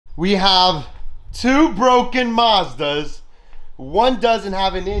We have two broken Mazdas. One doesn't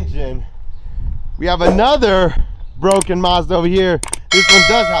have an engine. We have another broken Mazda over here. This one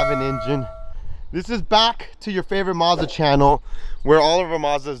does have an engine. This is back to your favorite Mazda channel where all of our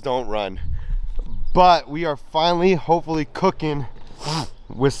Mazdas don't run. But we are finally, hopefully, cooking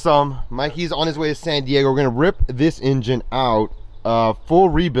with some. Mikey's on his way to San Diego. We're gonna rip this engine out, full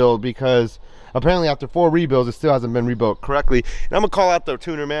rebuild, because apparently after 4 rebuilds, it still hasn't been rebuilt correctly. And I'm gonna call out the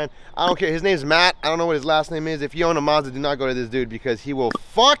tuner, man. I don't care, his name's Matt. I don't know what his last name is. If you own a Mazda, do not go to this dude because he will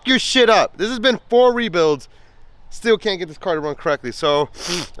fuck your shit up. This has been 4 rebuilds. Still can't get this car to run correctly. So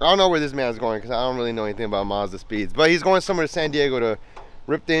I don't know where this man's going because I don't really know anything about Mazda speeds. But he's going somewhere to San Diego to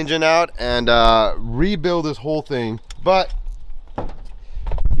rip the engine out and rebuild this whole thing. But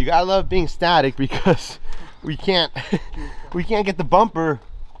you gotta love being static because we can't get the bumper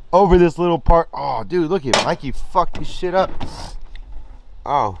over this little part. Oh dude, look at Mikey fucked this shit up.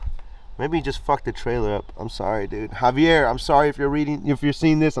 Oh, maybe he just fucked the trailer up. I'm sorry, dude. Javier, I'm sorry if you're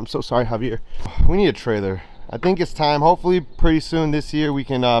seeing this. I'm so sorry, Javier. We need a trailer. I think it's time. Hopefully pretty soon this year we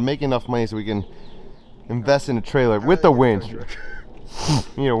can make enough money so we can invest in a trailer with a winch.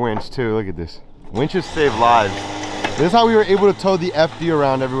 We need a winch too. Look at this. Winches save lives. This is how we were able to tow the FD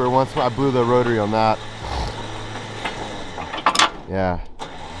around everywhere once I blew the rotary on that. Yeah.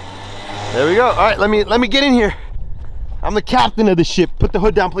 There we go. All right, let me get in here. I'm the captain of the ship. Put the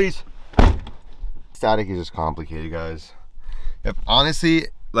hood down, please. Static is just complicated, guys. If honestly,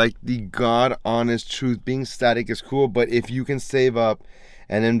 like the God honest truth, being static is cool, but if you can save up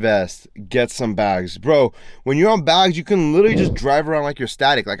and invest, get some bags. Bro, when you're on bags, you can literally just drive around like you're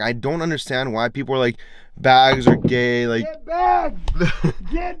static. Like, I don't understand why people are like, bags are gay. Like, get bags!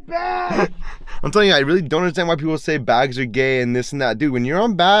 Get bags! I'm telling you, I really don't understand why people say bags are gay and this and that. Dude, when you're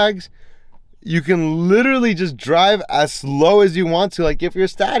on bags, you can literally just drive as slow as you want to, like if you're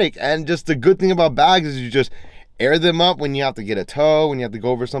static. And just the good thing about bags is you just air them up when you have to get a tow, when you have to go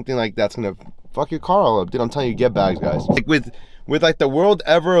over something like that's gonna fuck your car all up. Dude, I'm telling you, get bags, guys. Like with like the world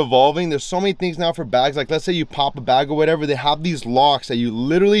ever evolving, there's so many things now for bags. Like let's say you pop a bag or whatever, they have these locks that you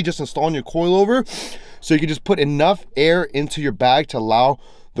literally just install in your coilover, so you can just put enough air into your bag to allow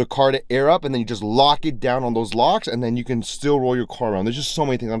the car to air up, and then you just lock it down on those locks, and then you can still roll your car around. There's just so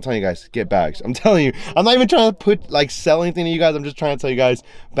many things. I'm telling you guys, get bags. I'm telling you, I'm not even trying to sell anything to you guys. I'm just trying to tell you guys,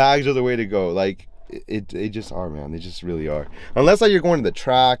 bags are the way to go. Like they just are, man. They just really are. Unless like you're going to the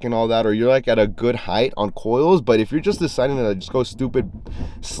track and all that, or you're like at a good height on coils. But if you're just deciding to just go stupid,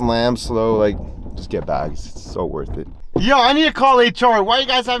 slam slow, like just get bags. It's so worth it. Yo, I need to call HR. Why you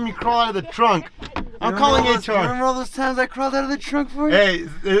guys having me crawl out of the trunk? I'm calling HR. Remember all those times I crawled out of the trunk for you? Hey,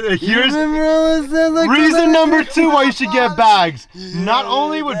 here's reason number 2 why you should get bags. Not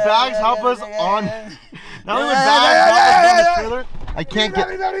only would bags help us on, not only would bags help us on the trailer, I can't get.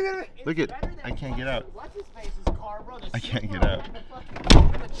 Look at, I can't get out. I can't get out.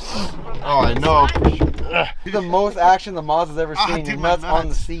 Oh, I know. The most action the Mazda's ever seen. Your nuts on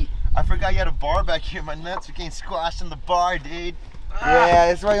the seat. I forgot you had a bar back here. My nuts are getting squashed in the bar, dude. Yeah,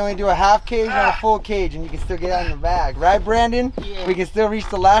 that's why you only do a half cage and a full cage, and you can still get out in the bag. Right, Brandon? Yeah. We can still reach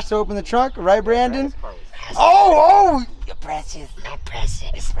the latch to open the trunk. Right, Brandon? Oh! You're precious. I'm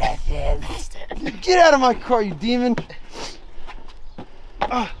precious. Precious. Get out of my car, you demon.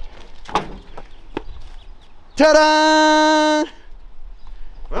 Ta-da!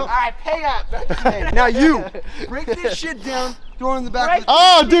 Well, all right, pay up. Now you break this shit down, throw it in the back. Of the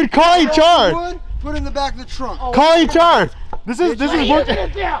oh, dude, call HR. Put it in the back of the trunk. Oh, call HR. This is work.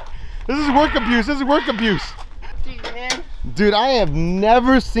 This is work abuse. This is work abuse. Dude, I have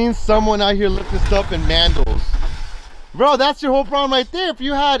never seen someone out here lift this stuff in mandals. Bro, that's your whole problem right there. If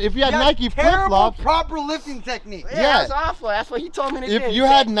you had Nike flip-flops, proper lifting technique. Yeah, that's awful. That's what he told me to do. If you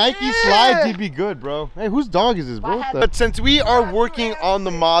had Nike slides, you'd be good, bro. Hey, whose dog is this, bro? But since we are working on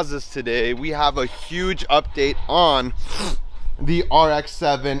the Mazdas today, we have a huge update on the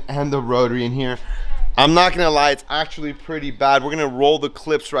Rx7 and the rotary in here. I'm not gonna lie, it's actually pretty bad. We're gonna roll the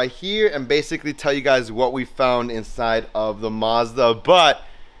clips right here and basically tell you guys what we found inside of the Mazda, but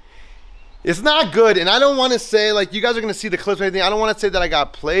it's not good. And I don't want to say, like, you guys are gonna see the clips or anything. I don't want to say that I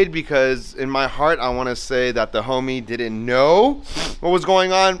got played, because in my heart I want to say that the homie didn't know what was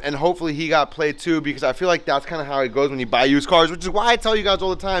going on, and hopefully he got played too, because I feel like that's kind of how it goes when you buy used cars, which is why I tell you guys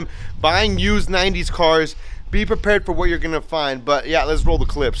all the time, buying used 90s cars, be prepared for what you're gonna find. But yeah, let's roll the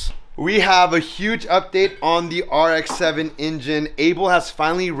clips. We have a huge update on the Rx7 engine. Abel has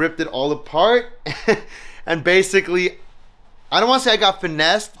finally ripped it all apart. And basically, I don't want to say I got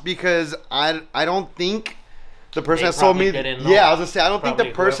finessed, because I don't think the person They that sold me, probably didn't know. yeah, I was gonna say, I don't think the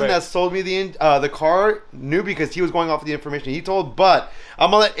Probably person whoever- that sold me the car knew, because he was going off the information he told. But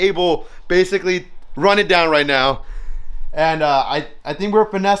I'm gonna let Abel basically run it down right now. And I think we're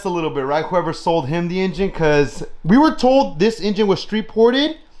finessed a little bit, right? Whoever sold him the engine, because we were told this engine was street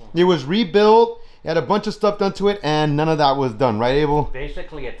ported, it was rebuilt, it had a bunch of stuff done to it, and none of that was done, right, Abel?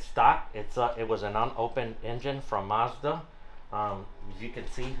 Basically, it's stock. It was an unopened engine from Mazda. As you can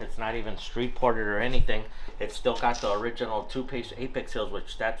see, it's not even street ported or anything. It's still got the original 2-piece apex seals,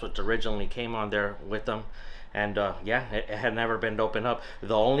 which that's what originally came on there with them. And yeah, it had never been opened up.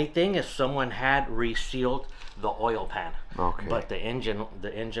 The only thing is someone had resealed the oil pan. Okay. But the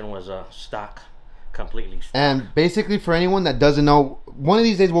engine was stock, completely stock. And basically, for anyone that doesn't know, one of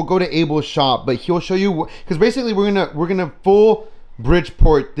these days we'll go to Abel's shop, but he'll show you, because basically we're gonna full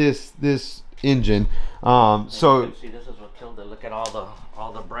Bridgeport this engine. So you can see this is what killed it. Look at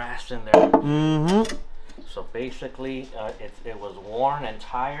all the brass in there. mm-hmm. So basically, it was worn and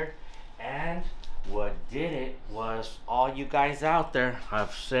tired, and what did it was, all you guys out there,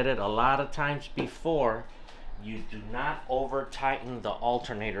 I've said it a lot of times before, you do not over tighten the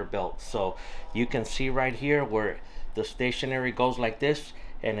alternator belt. So you can see right here where the stationary goes like this,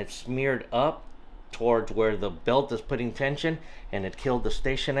 and it's smeared up towards where the belt is putting tension, and it killed the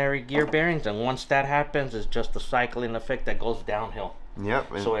stationary gear bearings. And once that happens, it's just a cycling effect that goes downhill.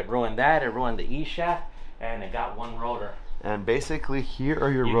 Yep. So it ruined that, it ruined the E-shaft, and it got one rotor. And basically, here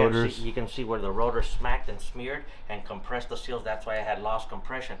are your rotors. You can see where the rotor smacked and smeared and compressed the seals. That's why I had lost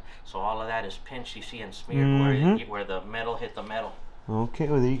compression. So all of that is pinched, you see, and smeared where the metal hit the metal. Okay,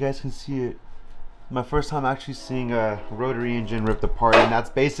 well, there you guys can see it. My first time actually seeing a rotary engine ripped apart, and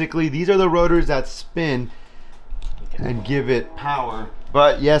that's basically, these are the rotors that spin and give it power.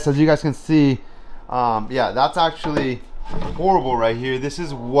 But yes, as you guys can see, yeah, that's actually horrible right here. This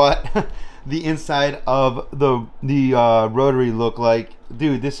is what the inside of the rotary look like.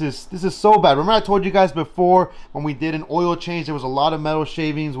 Dude, this is so bad. Remember I told you guys before, when we did an oil change, there was a lot of metal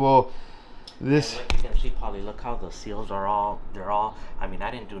shavings. Well, this, and you can see, Polly, look how the seals are all, I mean, I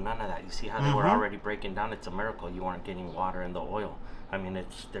didn't do none of that. You see how they were already breaking down? It's a miracle you weren't getting water in the oil. I mean,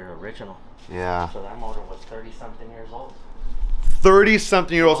 they're original. yeah, So that motor was 30-something years old.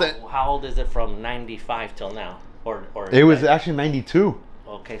 30-something-year-olds. Well, how old is it from 95 till now? Or It was actually 92.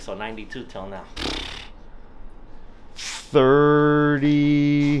 Okay, so 92 till now.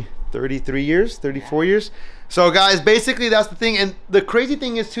 33 years, 34 years. So guys, basically that's the thing. And the crazy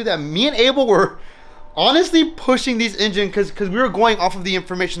thing is too, that me and Abel were honestly pushing these engines because we were going off of the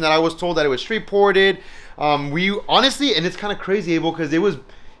information that I was told that it was street ported. We honestly, and it's kind of crazy, Abel, because it was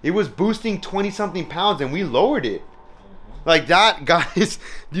boosting 20-something pounds and we lowered it. Like that, guys.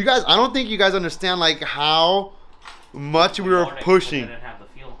 I don't think you guys understand like how much we were pushing.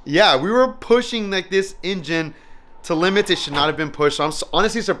 Yeah, we were pushing like this engine to limits it should not have been pushed. So I'm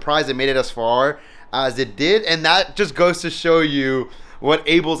honestly surprised it made it as far as it did, and that just goes to show you what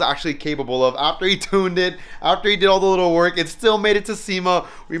Abel's actually capable of. After he tuned it, after he did all the little work, it still made it to SEMA.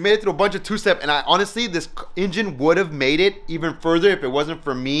 We made it through a bunch of two-step, and I honestly, this engine would have made it even further if it wasn't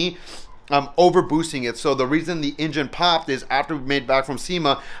for me over boosting it. So the reason the engine popped is after we made back from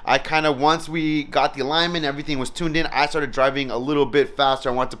SEMA, I kind of, once we got the alignment, everything was tuned in, I started driving a little bit faster.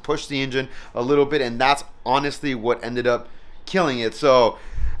 I wanted to push the engine a little bit, and that's honestly what ended up killing it. So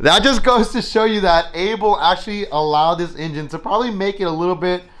that just goes to show you that Abel actually allowed this engine to probably make it a little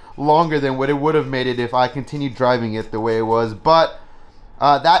bit longer than what it would have made it if I continued driving it the way it was. But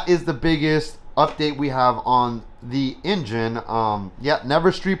that is the biggest update we have on the engine. Yeah,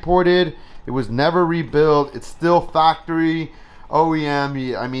 never street ported. It was never rebuilt. It's still factory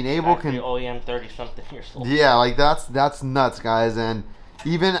OEM. I mean, Abel can OEM 30-something years old. Yeah, like that's nuts, guys. And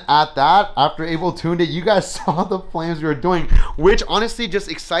even at that, after Abel tuned it, you guys saw the flames we were doing, which honestly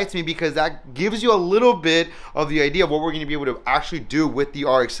just excites me because that gives you a little bit of the idea of what we're going to be able to actually do with the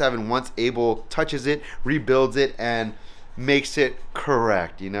Rx7 once Abel touches it, rebuilds it, and makes it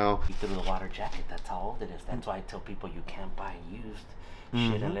correct, you know? Through the water jacket, that's how old it is. That's why I tell people you can't buy used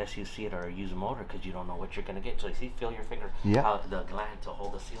shit unless you see it or a used motor, because you don't know what you're going to get. So you see, feel your finger, how the gland to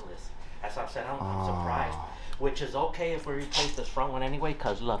hold the seal is. That's what I said. I'm surprised. Which is okay if we replace this front one anyway,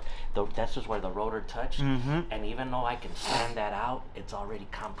 because look, this is where the rotor touched, and even though I can sand that out, it's already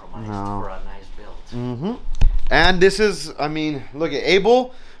compromised for a nice build. And this is, I mean, look at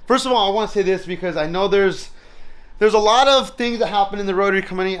Abel. First of all, I want to say this because I know there's a lot of things that happen in the rotary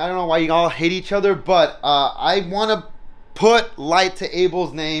community. I don't know why you all hate each other, but I want to put light to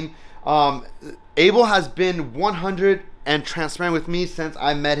Abel's name. Abel has been 100 and transparent with me since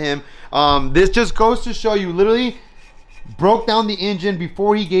I met him. This just goes to show you, literally broke down the engine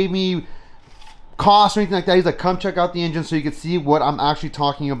before he gave me cost or anything like that. He's like, come check out the engine so you can see what I'm actually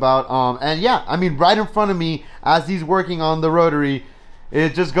talking about. And yeah, I mean, right in front of me as he's working on the rotary,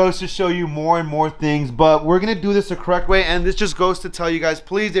 it just goes to show you more and more things. But we're gonna do this the correct way, and this just goes to tell you guys,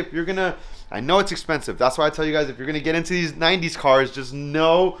 please, if you're gonna, I know it's expensive, that's why I tell you guys, if you're gonna get into these 90s cars, just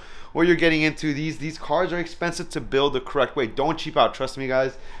know what you're getting into. These cars are expensive to build the correct way. Don't cheap out, trust me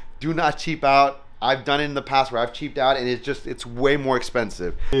guys, do not cheap out. I've done it in the past where I've cheaped out, and it's way more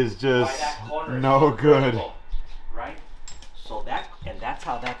expensive. It's just no good. Vertical, right? So that's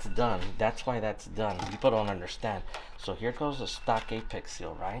how that's done. That's why that's done. People don't understand. So here goes the stock apex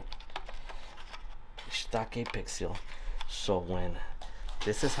seal, right? Stock apex seal. So when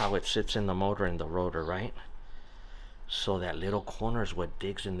this is how it sits in the motor and the rotor, right? So that little corner is what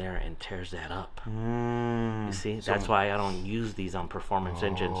digs in there and tears that up. You see, that's why I don't use these on performance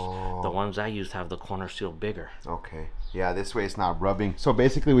engines. The ones I use have the corner seal bigger. Okay, yeah, this way it's not rubbing. So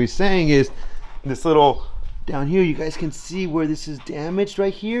basically what he's saying is this little down here, you guys can see where this is damaged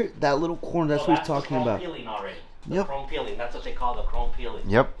right here. That little corner, that's what he's talking about. Peeling already. The chrome peeling, that's what they call the chrome peeling.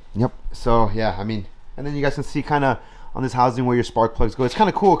 Yep. So yeah, I mean, and then you guys can see kind of on this housing where your spark plugs go. It's kind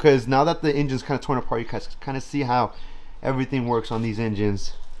of cool because now that the engine's kind of torn apart, you guys kind of see how everything works on these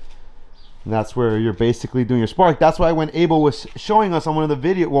engines. And that's where you're basically doing your spark. That's why when Abel was showing us on one of the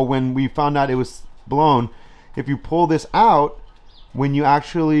video, well, when we found out it was blown, if you pull this out, when you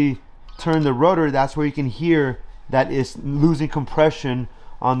actually turn the rotor, that's where you can hear that it's losing compression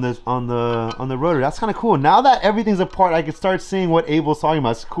on the rotor. That's kind of cool. Now that everything's apart, I can start seeing what Abel's talking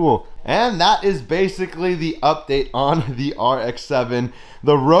about. It's cool. And that is basically the update on the RX-7.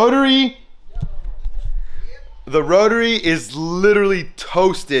 The rotary is literally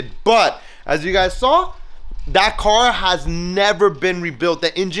toasted, but as you guys saw, that car has never been rebuilt.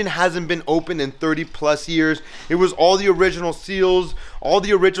 The engine hasn't been opened in 30 plus years. It was all the original seals, all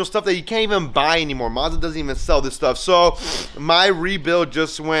the original stuff that you can't even buy anymore. Mazda doesn't even sell this stuff. So my rebuild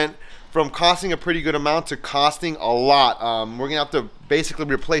just went from costing a pretty good amount to costing a lot. We're gonna have to basically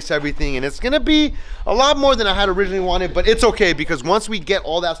replace everything, and it's gonna be a lot more than I had originally wanted, but it's okay because once we get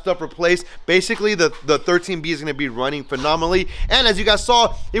all that stuff replaced, basically the 13B is gonna be running phenomenally. And as you guys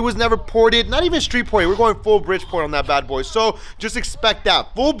saw, it was never ported, not even street ported. We're going full Bridgeport on that bad boy, so just expect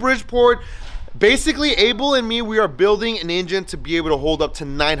that. Full Bridgeport. Basically, Abel and me, we are building an engine to be able to hold up to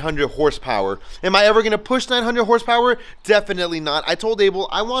 900 horsepower. Am I ever going to push 900 horsepower? Definitely not. I told Abel,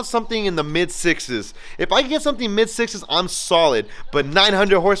 I want something in the mid-6s. If I can get something mid-6s, I'm solid. But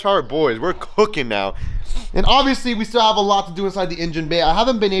 900 horsepower, boys, we're cooking now. And obviously, we still have a lot to do inside the engine bay. I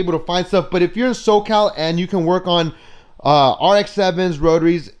haven't been able to find stuff, but if you're in SoCal and you can work on RX-7s,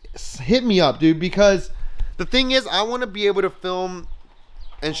 rotaries, hit me up, dude, because the thing is, I want to be able to film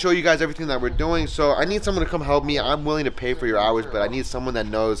and show you guys everything that we're doing. So I need someone to come help me. I'm willing to pay for your hours, but I need someone that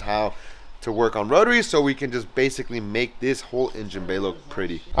knows how to work on rotaries so we can just basically make this whole engine bay look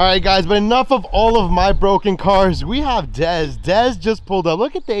pretty. All right, guys, but enough of all of my broken cars. We have Dez. Dez just pulled up.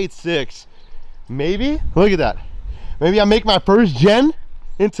 Look at the 8.6. Maybe, look at that. Maybe I make my first gen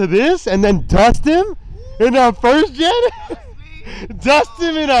into this and then dust him in our first gen. Dust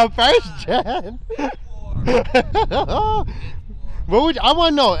him in our first gen. What would I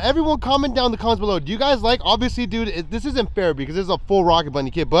want to know? Everyone comment down in the comments below. Do you guys like, obviously, dude, this isn't fair because this is a full Rocket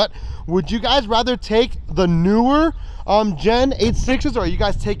Bunny kit, but would you guys rather take the newer gen 8.6s, or are you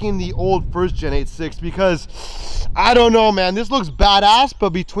guys taking the old first gen 8.6? Because I don't know, man, this looks badass, but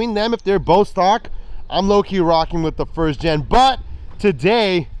between them, if they're both stock, I'm low-key rocking with the first gen. But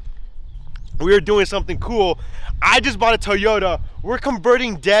today we are doing something cool. I just bought a Toyota. We're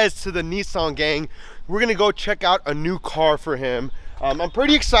converting Dez to the Nissan gang. We're gonna go check out a new car for him. I'm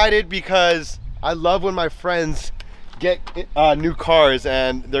pretty excited because I love when my friends get new cars,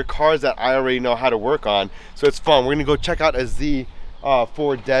 and they're cars that I already know how to work on. So it's fun. We're gonna go check out a Z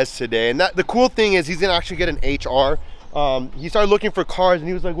for Dez today. And the cool thing is he's gonna actually get an HR. He started looking for cars and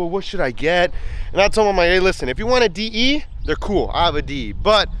he was like, well, what should I get? And I told him, like, hey, listen, if you want a DE, they're cool. I have a D,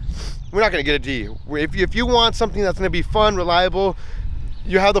 but we're not gonna get a D. If you want something that's gonna be fun, reliable,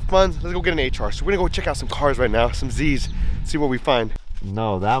 you have the funds, let's go get an HR. So we're gonna go check out some cars right now, some Z's, see what we find.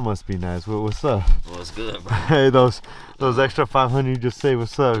 No, that must be nice. What's up? What's good, bro? Hey, those extra 500 you just say,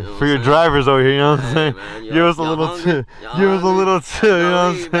 what's up? For your drivers over here, you know what I'm saying? Man, give us a little tip. Give us a little tip, you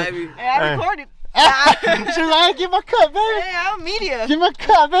know what I'm saying? Hey, I recorded. Give my cut, baby. Hey, I'm media. Give my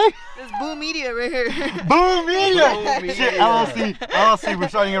cut, baby. It's Boom Media right here. Boom Media. Boom Media. Shit, LLC, we're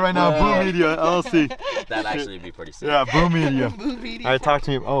starting it right now. Boom Media, LLC. That'd actually be pretty sick. Yeah, Boom Media. Boom Media. All right, talk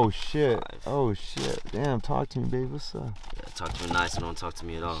to me. Oh shit. Oh shit. Damn, talk to me, baby. What's up? Yeah, talk to me nice and don't talk to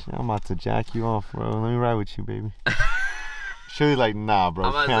me at all. Shit, I'm about to jack you off, bro. Let me ride with you, baby. Shirley's like, nah, bro,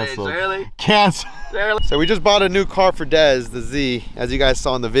 I'm about to say, cancel. Shirley? Cancel. Shirley? So we just bought a new car for Dez, the Z, as you guys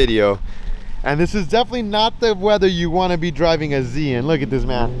saw in the video. And this is definitely not the weather you want to be driving a Z in. Look at this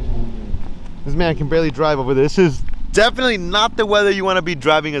man. This man can barely drive over this. This is definitely not the weather you want to be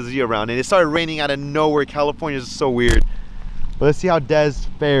driving a Z around. And it started raining out of nowhere. California is so weird. But let's see how Dez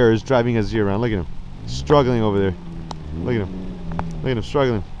fares driving a Z around. Look at him. Struggling over there. Look at him. Look at him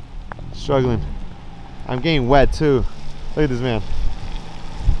struggling. Struggling. I'm getting wet too. Look at this man.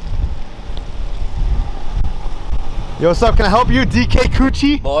 Yo, what's up? Can I help you, DK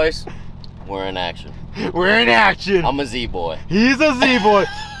Coochie? Boys, we're in action. We're in action. I'm a Z boy. He's a Z boy.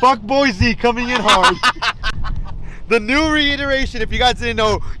 Fuck boy Z coming in hard. The new reiteration, if you guys didn't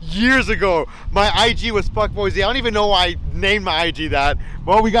know, years ago, my IG was fuckboy Z. I don't even know why I named my IG that.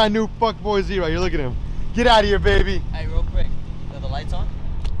 Well, we got a new fuckboy Z right here. Look at him. Get out of here, baby. Hey, real quick, are the lights on?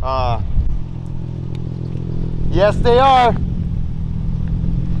 Yes, they are.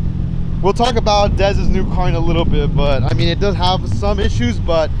 We'll talk about Dez's new car in a little bit, but I mean, it does have some issues,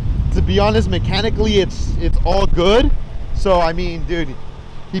 but to be honest, mechanically, it's all good. So, I mean, dude,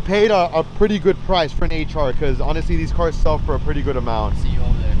 he paid a pretty good price for an HR, because honestly, these cars sell for a pretty good amount. See you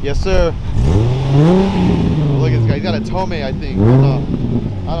over there. Yes, sir. Oh, look at this guy. He's got a Tome, I think.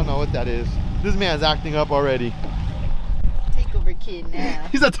 I don't know what that is. This man's acting up already. Takeover kid now.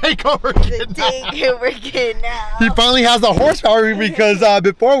 He's a takeover kid The now. takeover kid now. He finally has the horsepower, because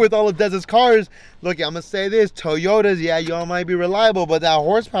before with all of Dez's cars, look, I'm gonna say this, Toyotas, yeah, y'all might be reliable, but that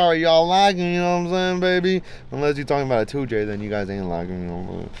horsepower y'all lagging, you know what I'm saying, baby? Unless you're talking about a 2J, then you guys ain't lagging, you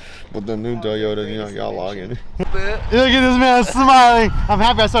know, but the new Toyotas, you know, y'all logging. Look at this man smiling. I'm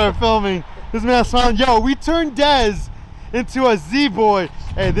happy I started filming. This man smiling. Yo, we turned Dez into a Z boy.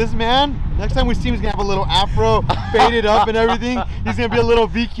 Hey, this man, next time we see him, he's gonna have a little afro, faded up and everything. He's gonna be a little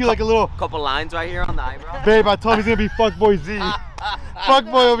VQ, like a little. Couple lines right here on the eyebrow. Babe, I told him he's gonna be fuckboy Z.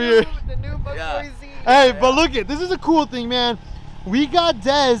 Fuckboy over here. The new fuckboy Yeah. Z. Hey, but look it, this is a cool thing, man. We got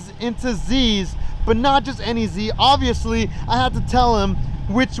Dez into Z's, but not just any Z. Obviously, I had to tell him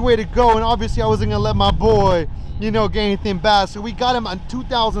which way to go, and obviously I wasn't gonna let my boy, you know, get anything bad. So we got him on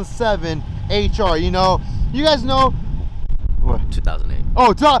 2007 HR, you know. You guys know. What? 2008.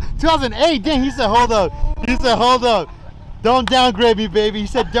 Oh, 2008. Dang, he said, hold up. He said, hold up. Don't downgrade me, baby. He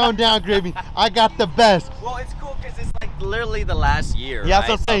said, don't downgrade me. I got the best. Well, it's cool because it's like literally the last year. Yeah, right?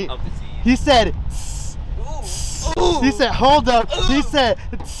 that's what I'm saying. Of the Z. He said, Ooh. he said, hold up. He said,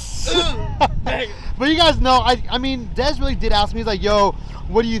 but you guys know, I mean, Dez really did ask me. He's like, yo,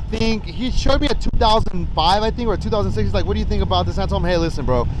 what do you think? He showed me a 2005, I think, or 2006. He's like, what do you think about this? And I told him, hey, listen,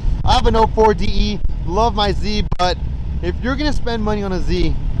 bro, I have an 04 DE, love my Z, but if you're gonna spend money on a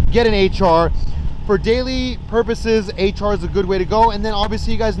Z, get an HR. For daily purposes, HR is a good way to go. And then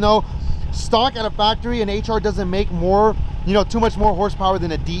obviously you guys know, stock at a factory, an HR doesn't make more, you know, too much more horsepower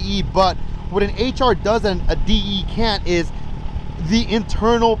than a DE. But what an HR does and a DE can't is the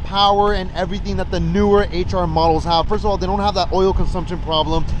internal power and everything that the newer HR models have. First of all, they don't have that oil consumption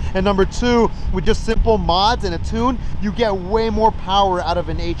problem. And number two, with just simple mods and a tune, you get way more power out of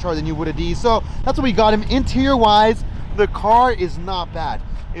an HR than you would a DE. So that's what we got him. Interior wise, the car is not bad.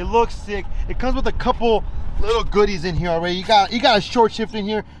 It looks sick. It comes with a couple little goodies in here already. You got a short shift in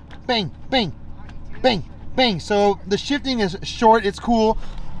here. Bang, bang, bang, bang. So the shifting is short. It's cool.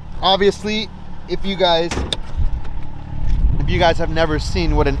 Obviously, if you guys have never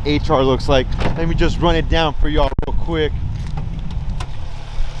seen what an HR looks like, let me just run it down for y'all real quick.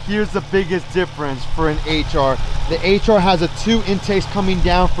 Here's the biggest difference for an HR. The HR has a 2 intakes coming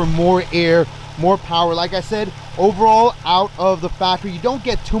down for more air, more power. Like I said, overall out of the factory, you don't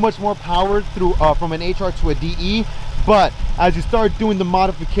get too much more power through from an HR to a DE, but as you start doing the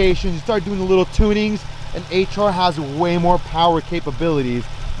modifications, you start doing the little tunings, an HR has way more power capabilities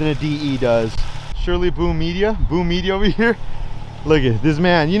than a DE does. Shirley Boom Media over here. Look at this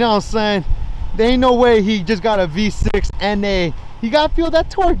man, you know what I'm saying? There ain't no way he just got a V6 NA. You gotta feel that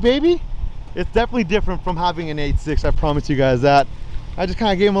torque, baby. It's definitely different from having an 8.6, I promise you guys that. I just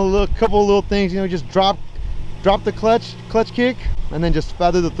kind of gave him a couple of little things, you know, just drop the clutch kick, and then just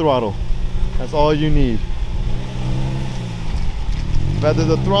feather the throttle. That's all you need. Feather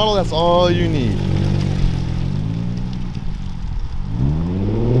the throttle, that's all you need.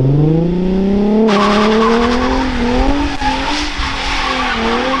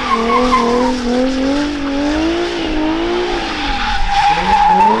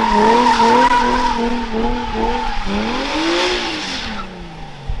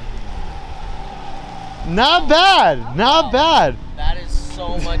 Not bad, not bad. That is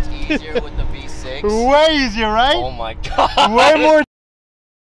so much easier with the V6. Way easier, right? Oh my god. Way more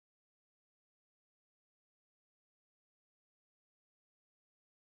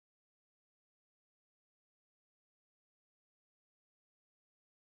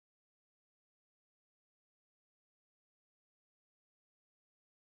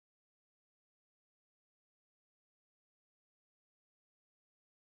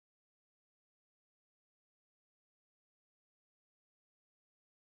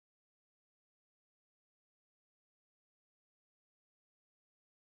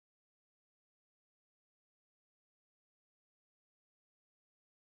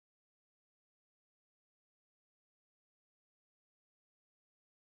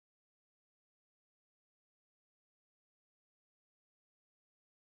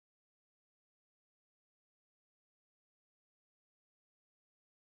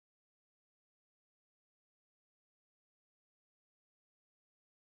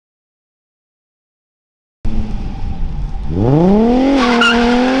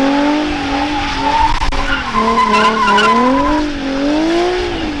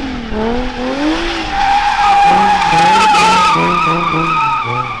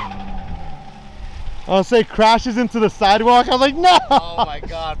I'll say crashes into the sidewalk. I was like, no. Oh my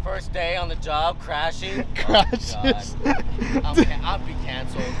god, first day on the job, crashing. Crashes. I'll be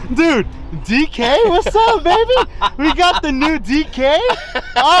canceled. Dude, DK, what's up, baby? We got the new DK.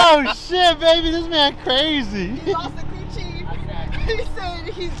 Oh shit, baby, this man crazy. He lost the crew chief. He said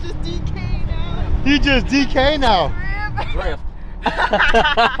he's just DK now. He just DK now. Rip.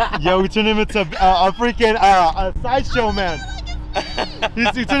 Yo, we turned him into a freaking a sideshow man. We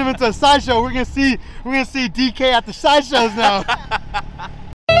turned him into a sideshow. We're gonna see DK at the sideshows now.